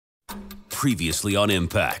Previously on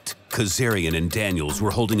Impact, Kazarian and Daniels were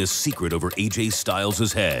holding a secret over AJ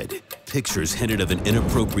Styles' head. Pictures hinted of an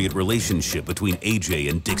inappropriate relationship between AJ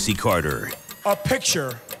and Dixie Carter. A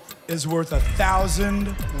picture is worth 1,000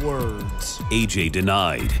 words. AJ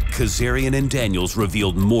denied. Kazarian and Daniels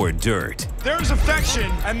revealed more dirt. There's affection,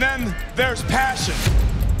 and then there's passion.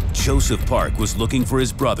 Joseph Park was looking for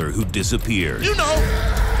his brother who disappeared. You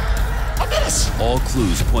know, a mess. All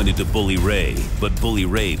clues pointed to Bully Ray, but Bully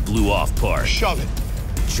Ray blew off Park. Shove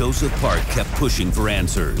it. Joseph Park kept pushing for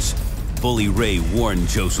answers. Bully Ray warned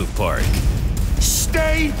Joseph Park.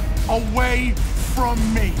 Stay away from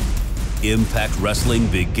me. Impact Wrestling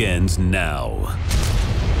begins now.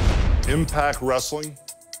 Impact Wrestling,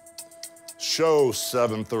 show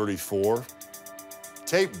 734,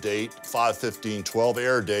 tape date 5/15/12,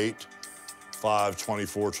 air date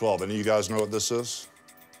 5/24/12. Any of you guys know what this is?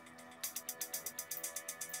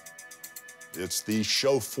 It's the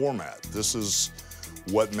show format. This is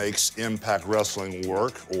what makes Impact Wrestling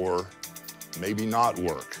work or maybe not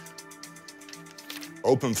work.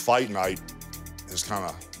 Open Fight Night is kind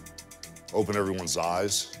of open everyone's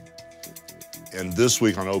eyes. And this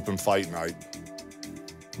week on Open Fight Night,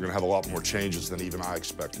 we're gonna have a lot more changes than even I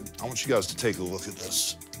expected. I want you guys to take a look at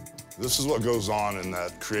this. This is what goes on in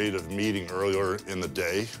that creative meeting earlier in the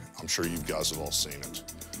day. I'm sure you guys have all seen it.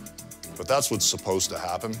 But that's what's supposed to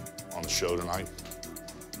happen on the show tonight.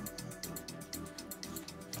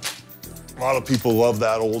 A lot of people love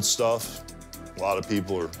that old stuff. A lot of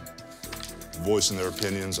people are voicing their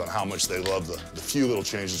opinions on how much they love the few little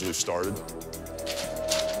changes we've started.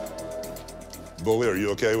 Bully, are you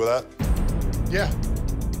okay with that? Yeah,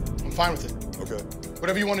 I'm fine with it. Okay.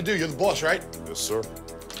 Whatever you want to do, you're the boss, right? Yes, sir.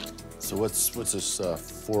 So what's this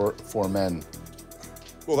four men?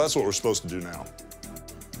 Well, that's what we're supposed to do now.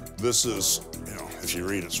 This is, you know, if you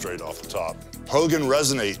read it straight off the top. Hogan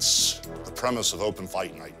resonates the premise of Open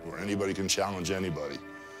Fight Night, where anybody can challenge anybody.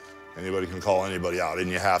 Anybody can call anybody out, and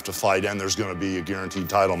you have to fight, and there's gonna be a guaranteed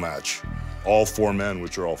title match. All four men,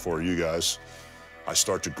 which are all four of you guys, I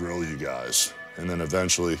start to grill you guys. And then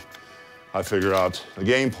eventually, I figure out a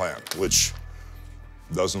game plan, which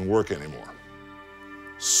doesn't work anymore.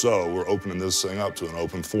 So we're opening this thing up to an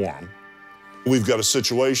open forum. We've got a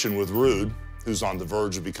situation with Rude, who's on the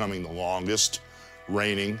verge of becoming the longest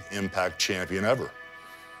reigning Impact champion ever.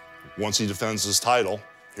 Once he defends his title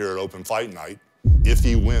here at Open Fight Night, if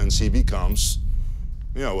he wins, he becomes,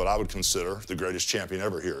 you know, what I would consider the greatest champion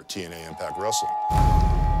ever here at TNA Impact Wrestling.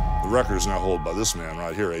 The record is now held by this man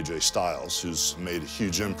right here, AJ Styles, who's made a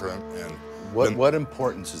huge imprint. And What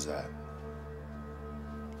importance is that?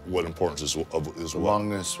 what importance is The what?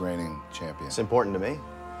 longest reigning champion. It's important to me.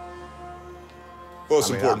 Well, it's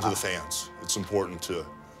important to the fans. It's important to,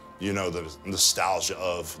 you know, the nostalgia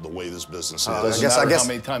of the way this business is. Doesn't I matter guess- how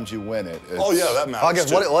many times you win it. Oh yeah, that matters I guess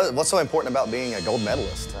too. what's so important about being a gold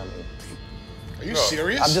medalist? I mean, Are you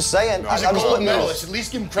serious? I'm just saying. He's a I'm just gold putting medalist. At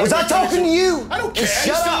least give him credit. Was I talking to you? I don't care. Just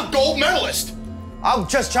He's shut still up. a gold medalist. I'm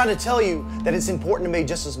just trying to tell you that it's important to me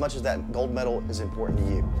just as much as that gold medal is important to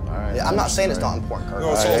you. All right, I'm not saying it's not important, Kurt.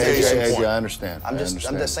 No, it's All right, okay, it's AJ, important. I understand. I'm I just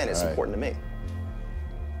understand. saying it's All right. important to me.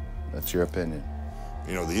 That's your opinion.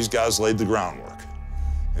 You know, these guys laid the groundwork.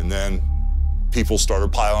 And then people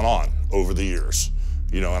started piling on over the years.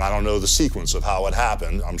 You know, and I don't know the sequence of how it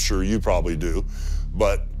happened. I'm sure you probably do.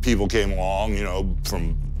 But people came along, you know,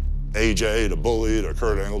 from AJ to Bully to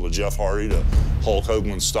Kurt Angle to Jeff Hardy to Hulk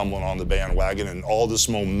Hogan stumbling on the bandwagon. And all this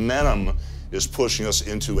momentum is pushing us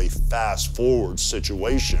into a fast-forward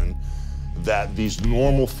situation that these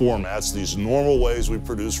normal formats, these normal ways we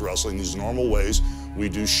produce wrestling, these normal ways we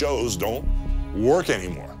do shows don't work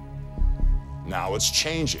anymore. Now it's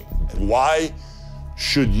changing. Why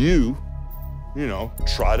should you know,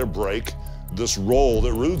 try to break this role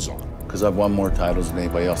that Rude's on? Because I've won more titles than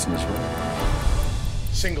anybody else in this room.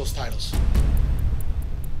 Singles titles.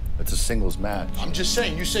 It's a singles match. I'm just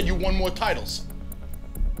saying, you said you won more titles.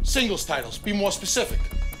 Singles titles, be more specific.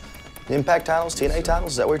 Impact titles, TNA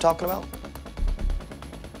titles, is that what you're talking about?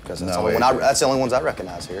 Because that's, No, that's the only ones I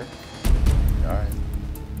recognize here. All right.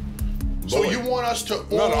 So Bully. you want us to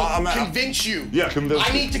convince you? Yeah, convince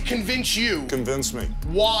I me. need to convince you Convince me.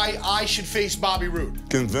 why I should face Bobby Roode.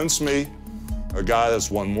 Convince me, a guy that's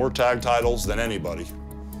won more tag titles than anybody,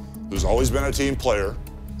 who's always been a team player,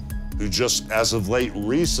 who just, as of late,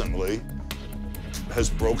 recently, has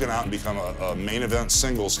broken out and become a main event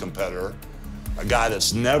singles competitor, a guy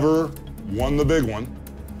that's never won the big one,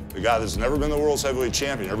 a guy that's never been the world's heavyweight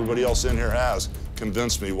champion, everybody else in here has,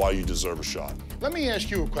 convince me why you deserve a shot. Let me ask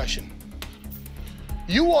you a question.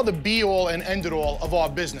 You are the be-all and end-it-all of our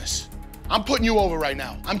business. I'm putting you over right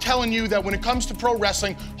now. I'm telling you that when it comes to pro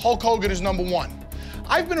wrestling, Hulk Hogan is #1.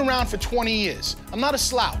 I've been around for 20 years. I'm not a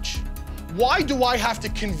slouch. Why do I have to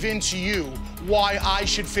convince you why I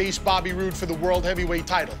should face Bobby Roode for the World Heavyweight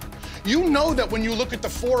title? You know that when you look at the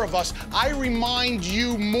four of us, I remind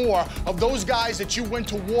you more of those guys that you went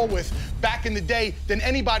to war with back in the day than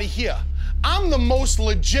anybody here. I'm the most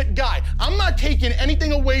legit guy. I'm not taking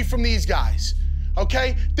anything away from these guys,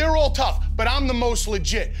 okay? They're all tough, but I'm the most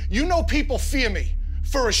legit. You know people fear me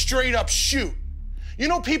for a straight up shoot. You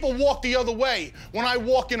know people walk the other way when I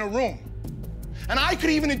walk in a room. And I could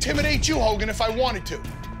even intimidate you, Hogan, if I wanted to.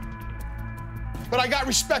 But I got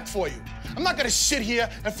respect for you. I'm not gonna sit here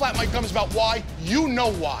and flap my gums about why. You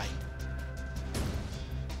know why.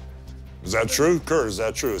 Is that true? Kurt, is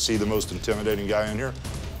that true? Is he the most intimidating guy in here?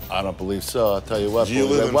 I don't believe so. I'll tell you what. Do you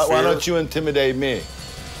live in why fear? don't you intimidate me?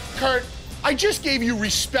 Kurt, I just gave you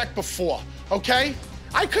respect before, okay?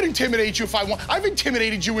 I could intimidate you if I want. I've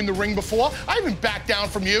intimidated you in the ring before. I haven't backed down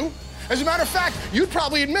from you. As a matter of fact, you'd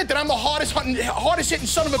probably admit that I'm the hardest hitting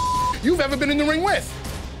son of a you've ever been in the ring with.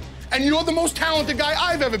 And you're the most talented guy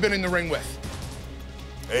I've ever been in the ring with.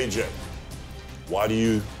 AJ, why do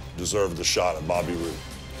you deserve the shot at Bobby Roode?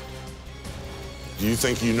 Do you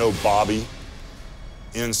think you know Bobby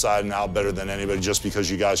inside and out better than anybody just because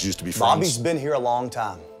you guys used to be friends? Bobby's been here a long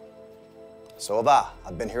time. So have I.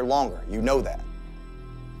 I've been here longer. You know that.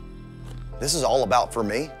 This is all about, for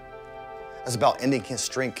me, it's about ending his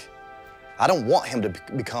streak. I don't want him to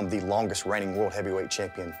become the longest reigning world heavyweight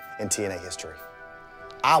champion in TNA history.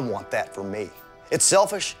 I want that for me. It's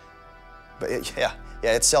selfish, but yeah,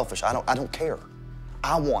 it's selfish. I don't care.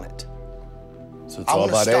 I want it. So it's all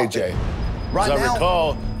about AJ. Right As I now,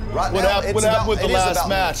 recall, what happened with the last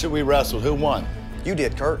match that we wrestled? Who won? You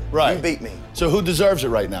did, Kurt. Right. You beat me. So who deserves it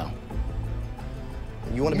right now?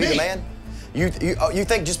 You want to be the man? You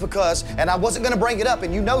think just because, and I wasn't going to bring it up,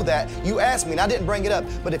 and you know that. You asked me, and I didn't bring it up.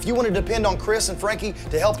 But if you want to depend on Chris and Frankie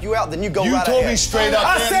to help you out, then you go right ahead. You told me straight up.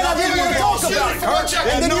 I said I didn't want to talk about it, Kurt.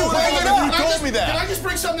 And then you bring it up. You told me that. Can I just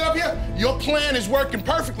bring something up here? Your plan is working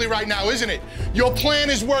perfectly right now, isn't it? Your plan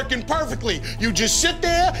is working perfectly. You just sit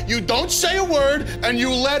there, you don't say a word, and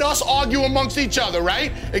you let us argue amongst each other,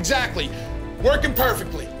 right? Exactly. Working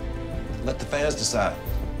perfectly. Let the fans decide.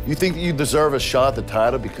 You think that you deserve a shot at the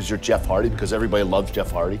title because you're Jeff Hardy, because everybody loves Jeff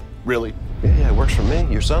Hardy? Really? Yeah, it works for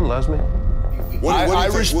me. Your son loves me. I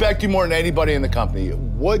respect you more than anybody in the company.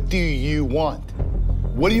 What do you want?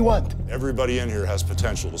 What do you want? Everybody in here has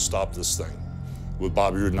potential to stop this thing with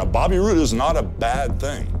Bobby Roode. Now, Bobby Roode is not a bad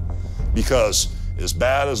thing, because as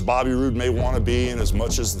bad as Bobby Roode may want to be and as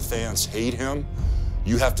much as the fans hate him,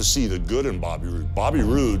 you have to see the good in Bobby Roode. Bobby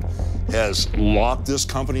Roode has locked this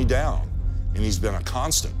company down, and he's been a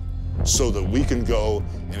constant so that we can go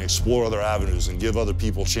and explore other avenues and give other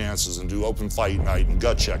people chances and do open fight night and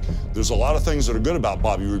gut check. There's a lot of things that are good about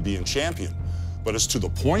Bobby Roode being champion, but it's to the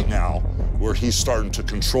point now where he's starting to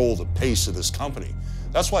control the pace of this company.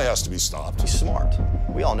 That's why he has to be stopped. He's smart.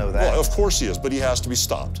 We all know that. Well, of course he is, but he has to be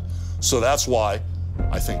stopped. So that's why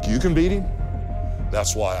I think you can beat him.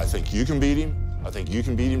 That's why I think you can beat him. I think you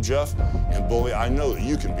can beat him, Jeff. And Bully, I know that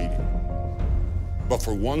you can beat him. But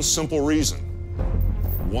for one simple reason,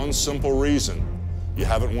 you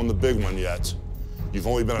haven't won the big one yet. You've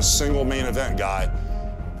only been a single main event guy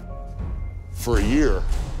for a year.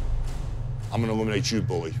 I'm gonna eliminate you,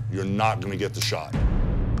 Bully. You're not gonna get the shot.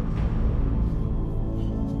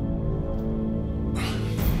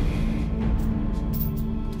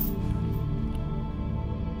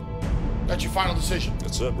 That's your final decision.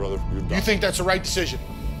 That's it, brother. You're done. You think that's the right decision?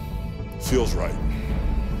 Feels right.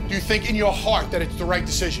 Do you think in your heart that it's the right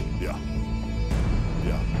decision? Yeah.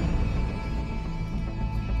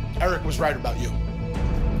 Eric was right about you.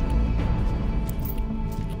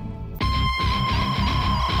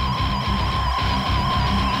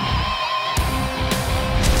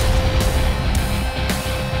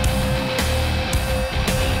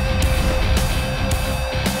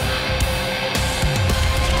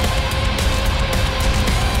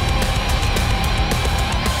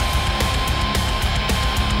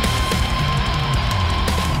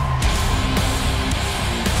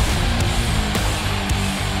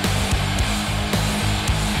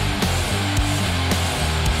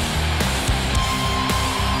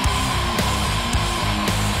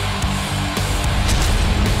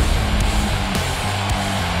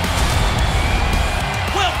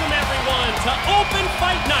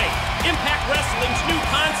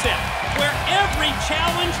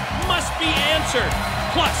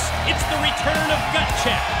 Plus, it's the return of Gut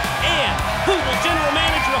Check. And who will General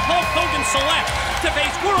Manager Hulk Hogan select to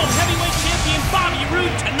face World Heavyweight Champion Bobby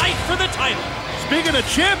Roode tonight for the title? Speaking of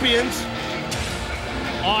champions,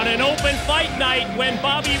 On an open fight night when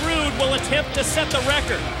Bobby Roode will attempt to set the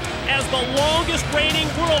record as the longest reigning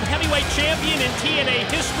world heavyweight champion in TNA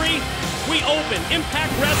history, we open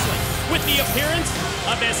Impact Wrestling with the appearance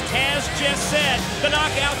of, as Taz just said, the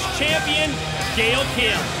Knockouts champion, Gail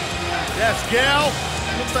Kim. Yes, Gail.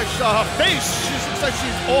 Looks like her face. She looks like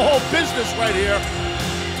she's all business right here.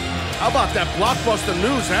 How about that blockbuster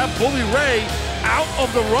news? Have Bully Ray out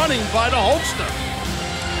of the running by the Hulkster.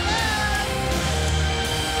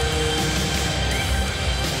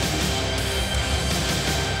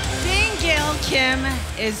 Gail Kim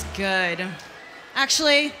is good.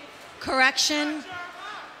 Actually, correction,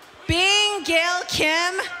 being Gail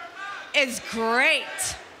Kim is great.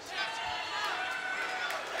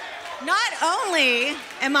 Not only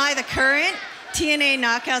am I the current TNA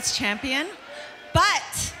Knockouts champion,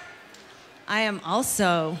 but I am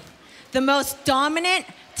also the most dominant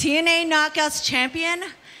TNA Knockouts champion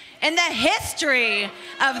in the history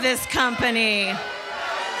of this company.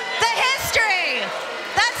 The history!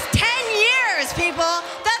 That's 10 years, people.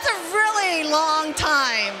 That's a really long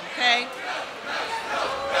time, okay?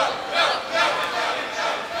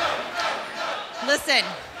 Listen,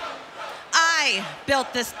 I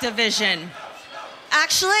built this division.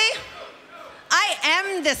 Actually, I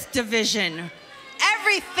am this division.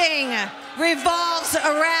 Everything revolves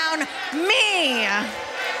around me.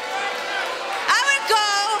 I would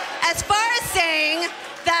go as far as saying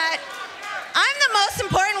that I'm the most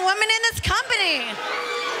important woman in this company.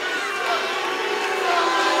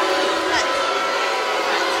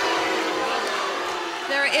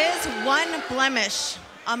 There is one blemish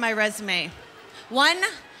on my resume. One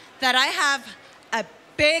that I have a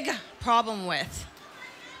big problem with.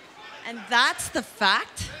 And that's the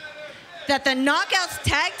fact that the Knockouts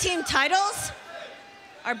tag team titles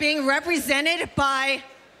are being represented by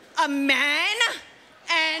a man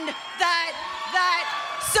and that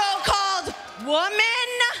so-called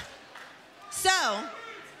woman. So,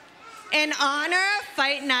 in honor of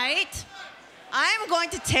Fight Night, I'm going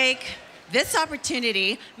to take this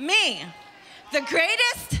opportunity, me, the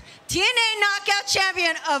greatest TNA Knockout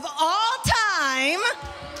champion of all time,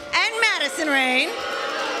 and Madison Rain.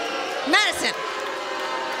 Madison,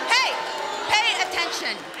 hey, pay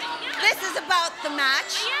attention. This is about the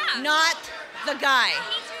match, not the guy.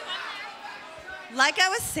 Like I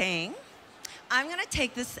was saying, I'm gonna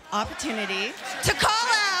take this opportunity to call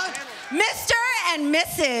out Mr. and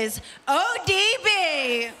Mrs.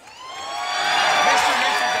 ODB.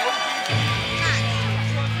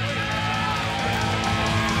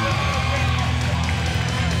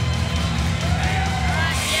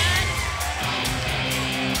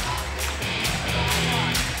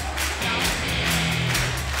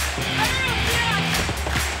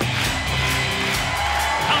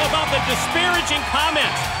 The disparaging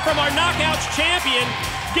comments from our Knockouts champion,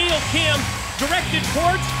 Gail Kim, directed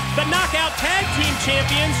towards the Knockout Tag Team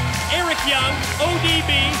champions, Eric Young,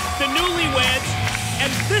 ODB, the Newlyweds, and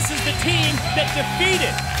this is the team that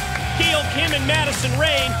defeated Gail Kim and Madison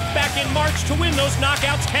Rain back in March to win those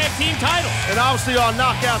Knockouts Tag Team titles. And obviously our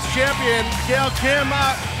Knockouts champion, Gail Kim,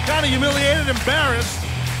 kind of humiliated, embarrassed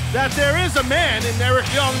that there is a man in Eric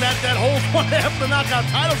Young that holds one half the Knockout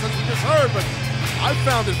titles, as we just heard, but I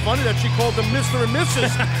found it funny that she called them Mr. and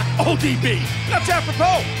Mrs. ODB. That's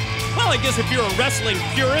apropos. Well, I guess if you're a wrestling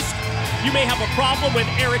purist, you may have a problem with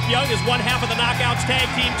Eric Young as one half of the Knockouts Tag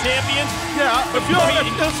Team champions. Yeah, if you're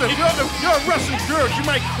a wrestling purist, you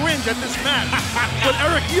might cringe at this match. But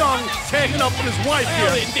Eric Young tagging up with his wife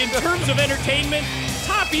here. In terms of entertainment,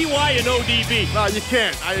 top EY and ODB. No, you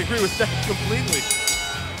can't. I agree with that completely.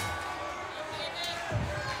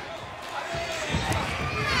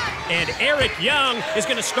 And Eric Young is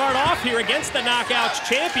going to start off here against the Knockouts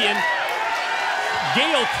champion,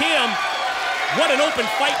 Gail Kim. What an open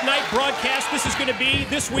fight night broadcast this is going to be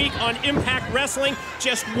this week on Impact Wrestling.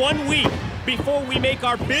 Just 1 week before we make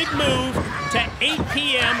our big move to 8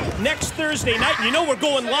 p.m. next Thursday night. You know we're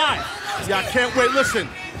going live. Yeah, I can't wait. Listen,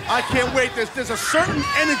 I can't wait. There's a certain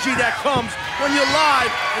energy that comes when you're live,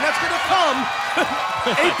 and that's going to come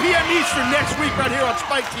 8 p.m. Eastern next week right here on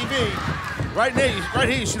SpikeTV. Right here,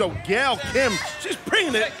 you see Gail Kim. She's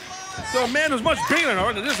bringing it to a man who's much bigger than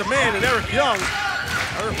her. There's a man in Eric Young.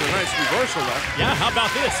 Eric with a nice reversal there. Yeah, how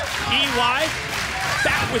about this? EY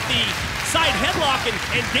back with the side headlock, and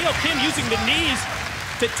Gail Kim using the knees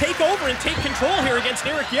to take over and take control here against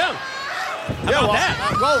Eric Young. How about that?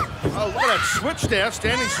 Look at that switch there,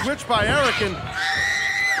 standing switch by Eric, and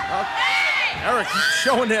Eric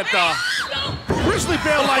showing that grizzly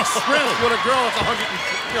bear-like strength with a girl that's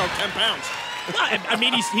 110 pounds. I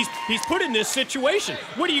mean, he's put in this situation.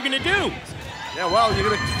 What are you going to do? Yeah, well, you're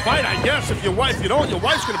gonna fight, I guess. If you don't, your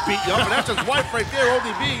wife's gonna beat you up, and that's his wife right there,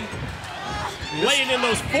 ODB. Laying in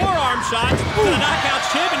those forearm shots to the Knockouts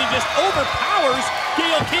champion. He just overpowers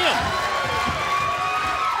Gail Kim.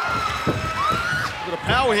 Look at the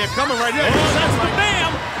power here coming right here. Oh, that's the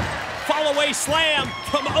bam! Fall-away slam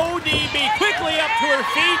from ODB. Quickly up to her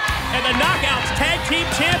feet, and the Knockouts Tag Team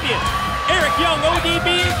Champions. Eric Young,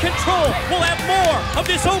 ODB in control. We'll have more of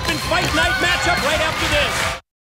this open fight night matchup right after this.